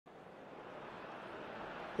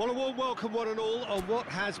Well, a warm welcome, one and all, on what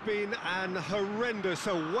has been an horrendous,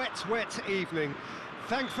 wet evening.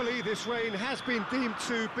 Thankfully, this rain has been deemed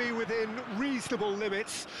to be within reasonable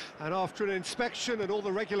limits, and after an inspection and all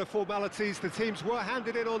the regular formalities, the teams were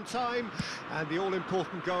handed in on time, and the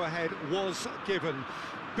all-important go-ahead was given.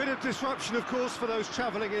 Bit of disruption, of course, for those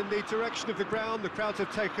travelling in the direction of the ground. The crowds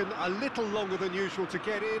have taken a little longer than usual to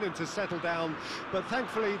get in and to settle down, but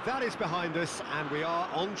thankfully that is behind us, and we are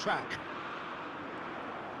on track.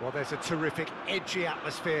 Well, there's a terrific, edgy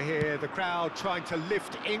atmosphere here. The crowd trying to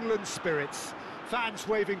lift England's spirits. Fans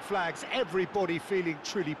waving flags, everybody feeling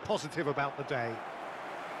truly positive about the day.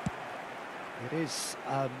 It is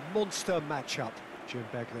a monster matchup, Jim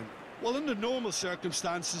Beglin. Well, under normal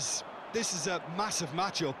circumstances, this is a massive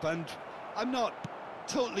matchup, and I'm not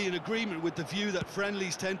totally in agreement with the view that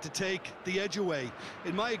friendlies tend to take the edge away.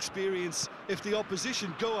 In my experience, if the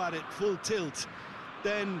opposition go at it full tilt,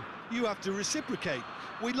 then you have to reciprocate.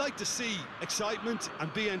 We'd like to see excitement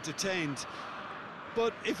and be entertained,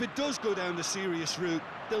 but if it does go down the serious route,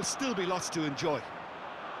 there'll still be lots to enjoy.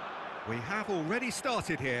 We have already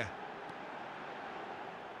started here.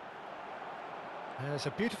 There's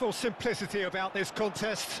a beautiful simplicity about this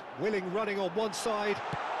contest. Willing running on one side,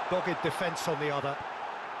 dogged defence on the other.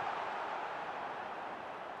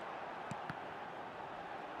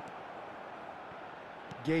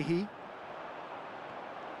 Yehi.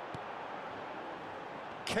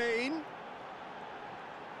 Kane.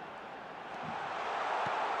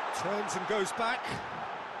 Turns and goes back.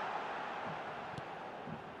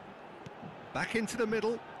 Back into the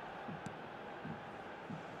middle.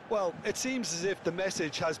 Well, it seems as if the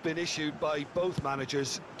message has been issued by both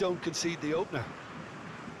managers: don't concede the opener.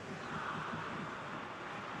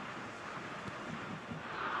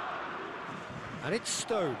 And it's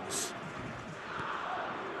Stones.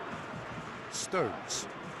 Stones.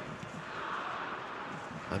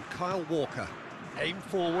 And Kyle Walker. Aim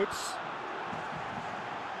forwards.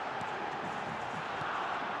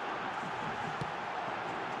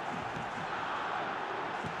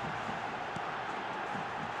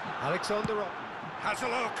 Alexander has a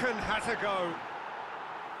look and has a go.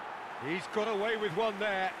 He's got away with one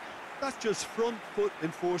there. That's just front foot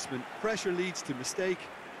enforcement. Pressure leads to mistake,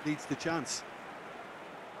 leads to chance.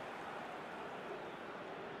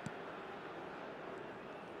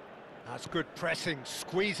 That's good pressing,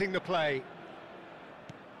 squeezing the play.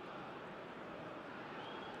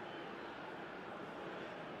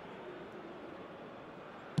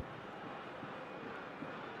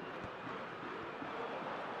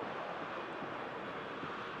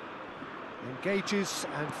 Engages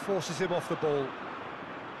and forces him off the ball.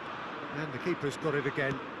 And the keeper's got it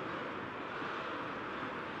again.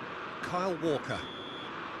 Kyle Walker.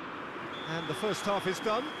 And the first half is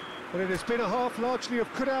done. But it has been a half largely of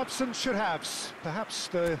could-haves and should-haves. Perhaps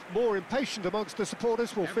the more impatient amongst the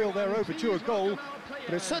supporters will feel they're overdue a goal,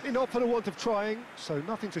 but it's certainly not for the want of trying, so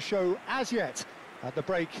nothing to show as yet. At the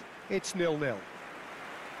break, it's 0-0.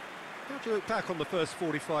 How do you look back on the first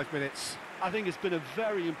 45 minutes? I think it's been a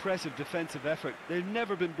very impressive defensive effort. They've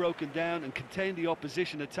never been broken down and contained the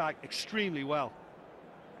opposition attack extremely well.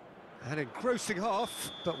 An engrossing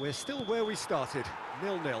half, but we're still where we started,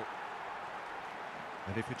 0-0.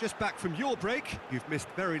 And if you're just back from your break, you've missed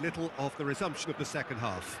very little of the resumption of the second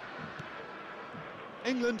half.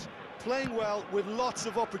 England playing well with lots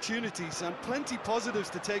of opportunities and plenty positives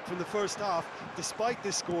to take from the first half. Despite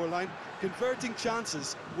this scoreline, converting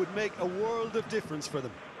chances would make a world of difference for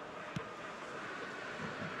them.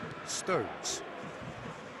 Stones.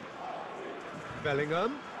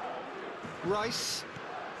 Bellingham. Rice.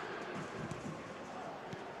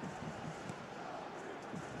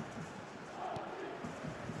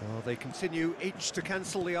 Well, they continue each to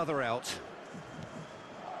cancel the other out.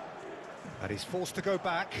 And he's forced to go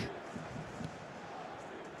back.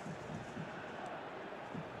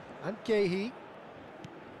 And Yehi.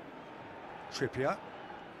 Trippier.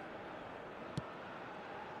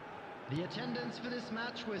 The attendance for this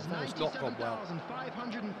match was That has not gone well.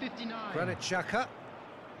 97,559. Granit Xhaka.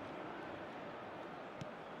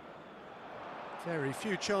 Very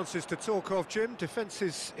few chances to talk of, Jim. Defence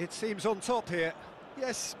is, it seems, on top here.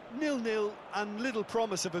 Yes, 0-0 and little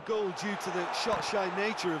promise of a goal due to the shot-shy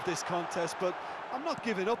nature of this contest, but I'm not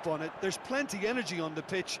giving up on it. There's plenty energy on the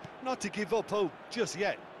pitch, not to give up hope just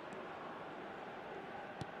yet.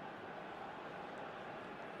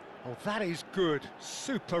 Oh, that is good.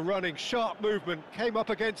 Super running, sharp movement. Came up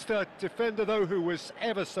against a defender, though, who was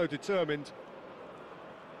ever so determined.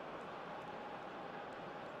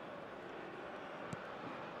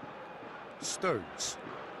 Stones.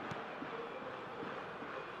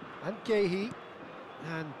 And Yehi.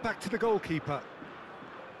 And back to the goalkeeper.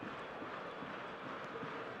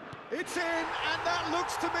 It's in, and that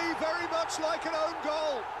looks to me very much like an own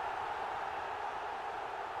goal.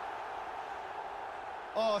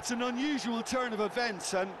 Oh, it's an unusual turn of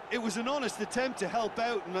events, and it was an honest attempt to help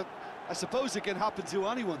out, and I suppose it can happen to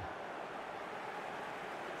anyone.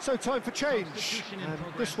 So time for change, and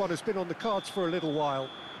this one has been on the cards for a little while.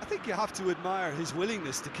 I think you have to admire his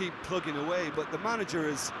willingness to keep plugging away, but the manager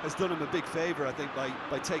has done him a big favour, I think,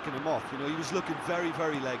 by taking him off. You know, he was looking very,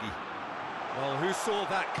 very leggy. Well, who saw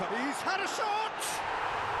that come? He's had a shot!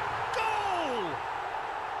 Goal!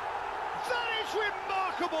 That is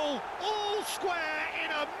remarkable! All square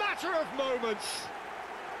in a matter of moments.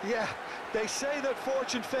 Yeah, they say that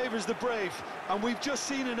fortune favours the brave, and we've just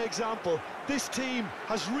seen an example. This team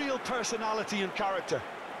has real personality and character.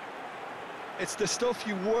 It's the stuff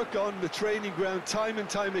you work on the training ground time and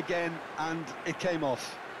time again, and it came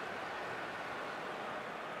off.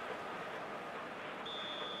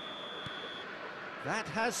 That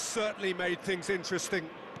has certainly made things interesting.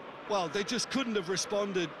 Well, they just couldn't have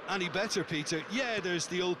responded any better, Peter. Yeah, there's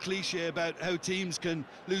the old cliche about how teams can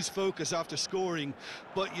lose focus after scoring,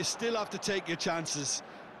 but you still have to take your chances.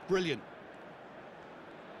 Brilliant.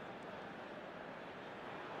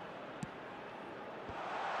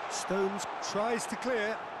 Stones tries to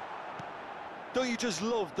clear. Don't you just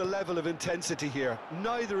love the level of intensity here?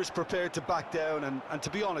 Neither is prepared to back down, and to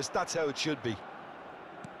be honest, that's how it should be.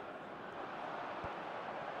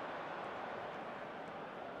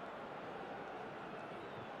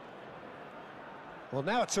 Well,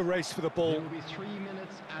 now it's a race for the ball. There will be 3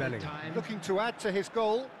 minutes added time. Looking to add to his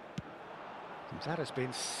goal. That has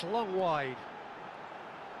been slung wide.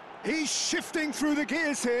 He's shifting through the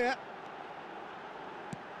gears here.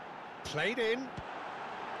 Played in.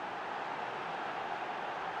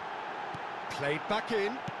 Played back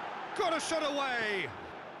in. Got a shot away.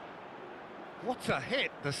 What a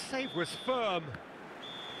hit. The save was firm.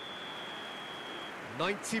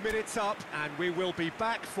 90 minutes up, and we will be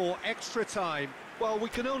back for extra time. Well, we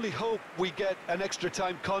can only hope we get an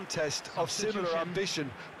extra-time contest of similar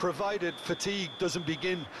ambition, provided fatigue doesn't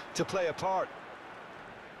begin to play a part.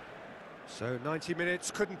 So 90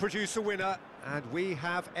 minutes couldn't produce a winner, and we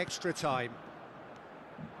have extra time.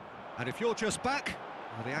 And if you're just back,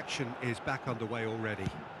 well, the action is back underway already.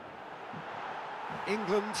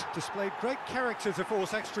 England displayed great character to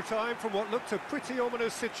force extra time from what looked a pretty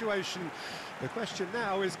ominous situation. The question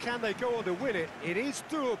now is, can they go on to win it? It is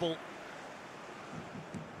doable.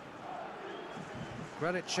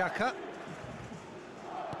 Granit Xhaka.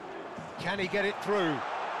 Can he get it through?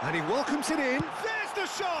 And he welcomes it in. There's the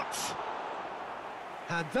shot!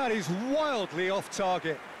 And that is wildly off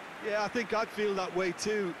target. Yeah, I think I'd feel that way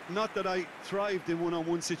too. Not that I thrived in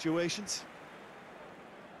one-on-one situations.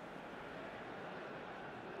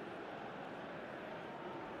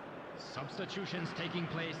 Substitutions taking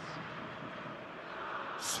place.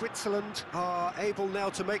 Switzerland are able now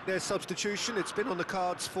to make their substitution. It's been on the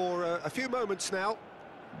cards for a few moments now.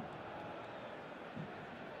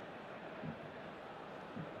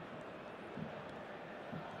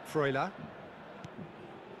 Freuler.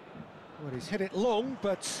 Well, he's hit it long,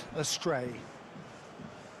 but astray.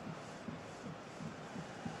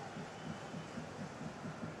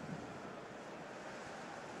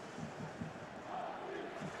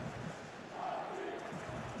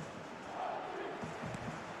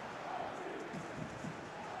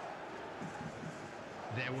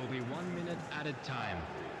 There will be 1 minute added time.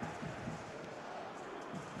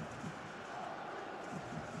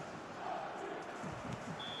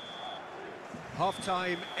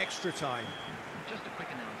 Half-time, extra time. Just a quick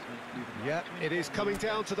announcement. Yeah, it is coming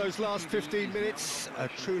down to those last 15 minutes. A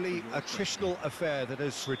truly attritional affair that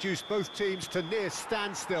has reduced both teams to near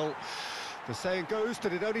standstill. The saying goes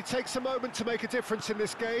that it only takes a moment to make a difference in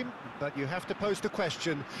this game, but you have to pose the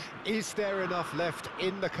question, is there enough left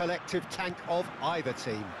in the collective tank of either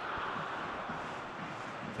team?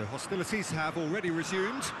 The hostilities have already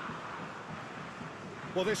resumed.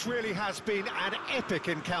 Well, this really has been an epic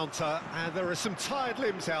encounter, and there are some tired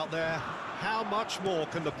limbs out there. How much more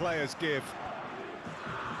can the players give?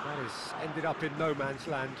 That has ended up in no man's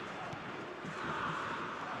land.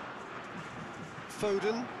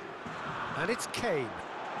 Foden, and it's Kane.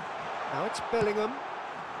 Now it's Bellingham.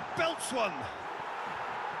 Belts one!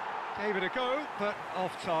 Gave it a go, but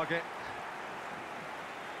off target.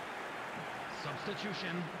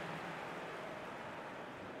 Substitution.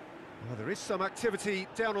 Well, there is some activity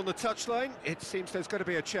down on the touchline. It seems there's going to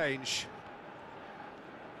be a change.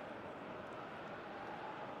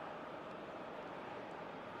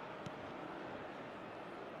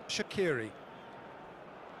 Shaqiri.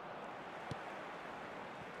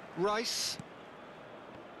 Rice.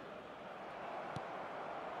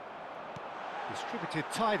 Distributed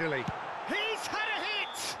tidily. He's had a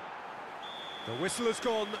hit! The whistle has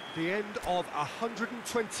gone, the end of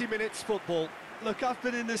 120 minutes football. Look, I've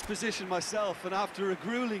been in this position myself, and after a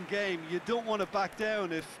grueling game, you don't want to back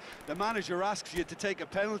down if the manager asks you to take a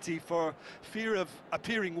penalty for fear of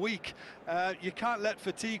appearing weak. You can't let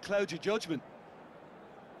fatigue cloud your judgment.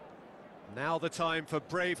 Now the time for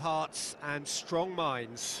brave hearts and strong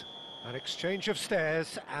minds. An exchange of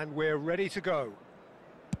stares, and we're ready to go.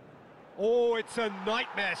 Oh, it's a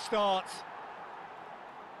nightmare start.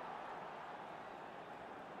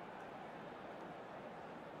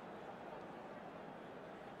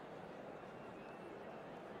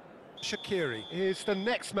 Shaqiri is the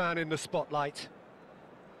next man in the spotlight.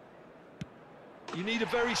 You need a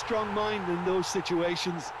very strong mind in those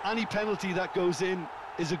situations. Any penalty that goes in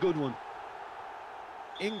is a good one.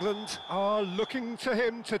 England are looking to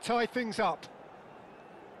him to tie things up.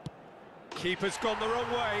 Keeper's gone the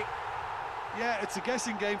wrong way. Yeah, it's a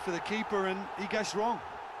guessing game for the keeper, and he guessed wrong.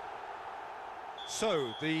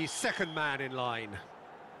 So, the second man in line.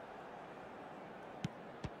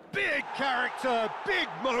 Big character, big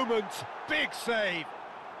moment, big save.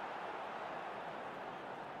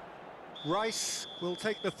 Rice will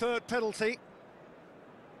take the third penalty.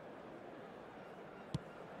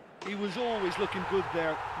 He was always looking good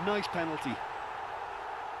there. Nice penalty.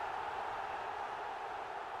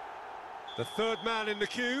 The third man in the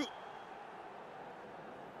queue.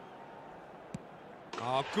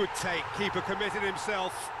 Oh, good take. Keeper committed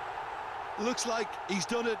himself. Looks like he's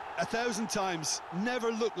done it 1,000 times.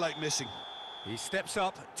 Never looked like missing. He steps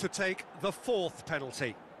up to take the fourth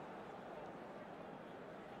penalty.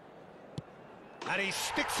 And he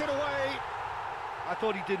sticks it away. I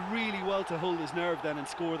thought he did really well to hold his nerve then and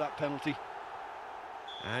score that penalty.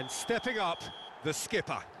 And stepping up, the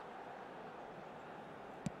skipper.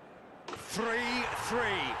 3-3.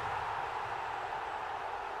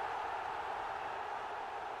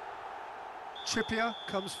 Trippier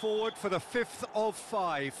comes forward for the fifth of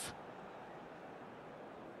 5.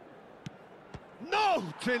 No!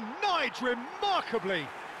 Denied remarkably!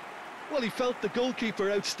 Well, he felt the goalkeeper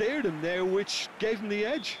outstared him there, which gave him the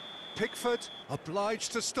edge. Pickford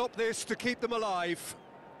obliged to stop this to keep them alive.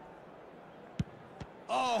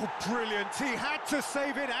 Oh, brilliant. He had to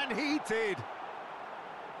save it, and he did.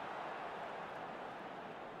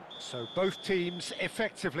 So both teams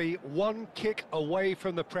effectively one kick away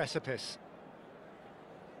from the precipice.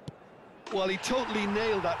 Well, he totally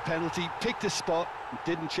nailed that penalty, picked his spot, and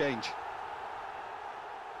didn't change.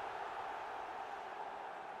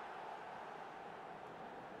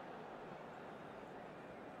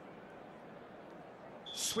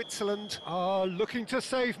 Switzerland are looking to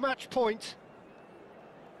save match point.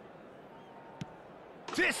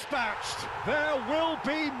 Dispatched! There will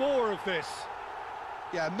be more of this.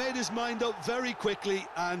 Yeah, made his mind up very quickly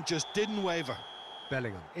and just didn't waver.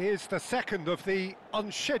 Bellingham is the second of the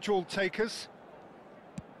unscheduled takers.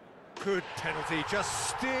 Good penalty,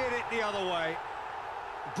 just steered it the other way.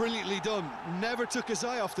 Brilliantly done. Never took his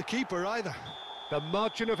eye off the keeper either. The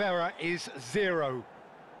margin of error is 0.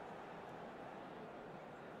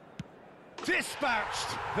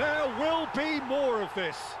 Dispatched! There will be more of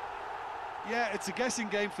this. Yeah, it's a guessing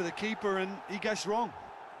game for the keeper, and he guessed wrong.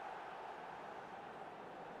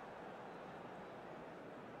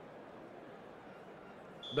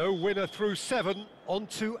 No winner through 7, on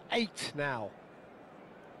to 8 now.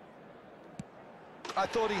 I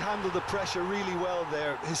thought he handled the pressure really well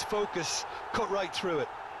there. His focus cut right through it.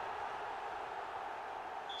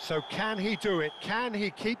 So can he do it? Can he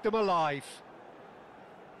keep them alive?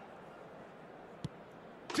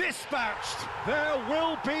 Dispatched! There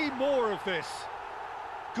will be more of this.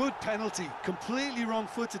 Good penalty, completely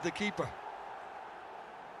wrong-footed the keeper.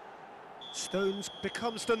 Stones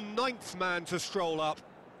becomes the 9th man to stroll up.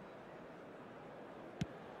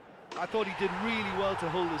 I thought he did really well to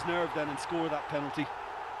hold his nerve then and score that penalty.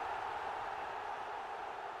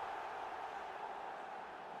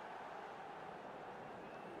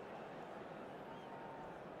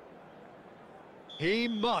 He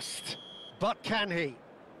must, but can he?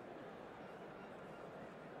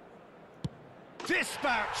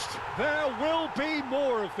 Dispatched! There will be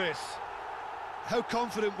more of this. How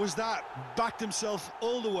confident was that? Backed himself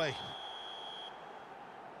all the way.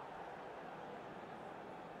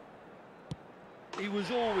 He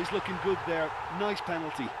was always looking good there. Nice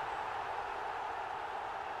penalty.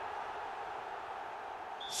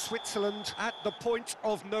 Switzerland at the point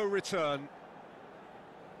of no return.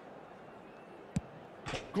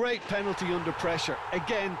 Great penalty under pressure.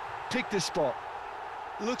 Again, picked his spot.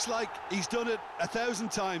 Looks like he's done it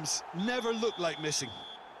 1,000 times. Never looked like missing.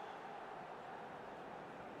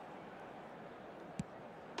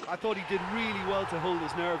 I thought he did really well to hold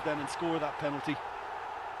his nerve then and score that penalty.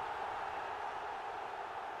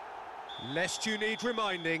 Lest you need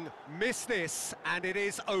reminding, miss this and it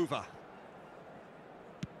is over.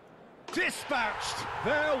 Dispatched!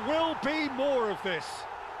 There will be more of this.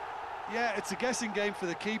 Yeah, it's a guessing game for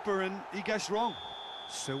the keeper and he guessed wrong.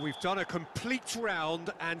 So we've done a complete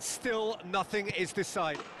round and still nothing is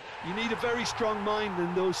decided. You need a very strong mind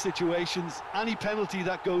in those situations. Any penalty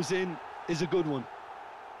that goes in is a good one.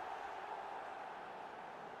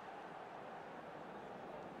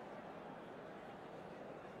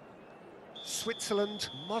 Switzerland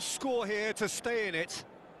must score here to stay in it.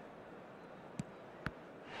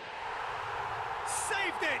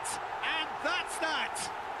 Saved it! And that's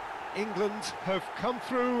that! England have come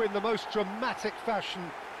through in the most dramatic fashion,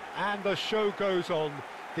 and the show goes on.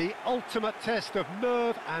 The ultimate test of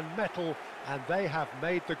nerve and mettle, and they have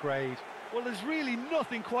made the grade. Well, there's really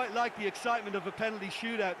nothing quite like the excitement of a penalty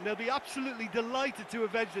shootout, and they'll be absolutely delighted to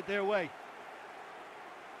have edged it their way.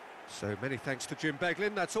 So many thanks to Jim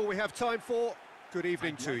Beglin. That's all we have time for. Good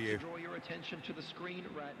evening to you. Draw your attention to the screen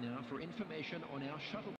right now for information on our shuttle.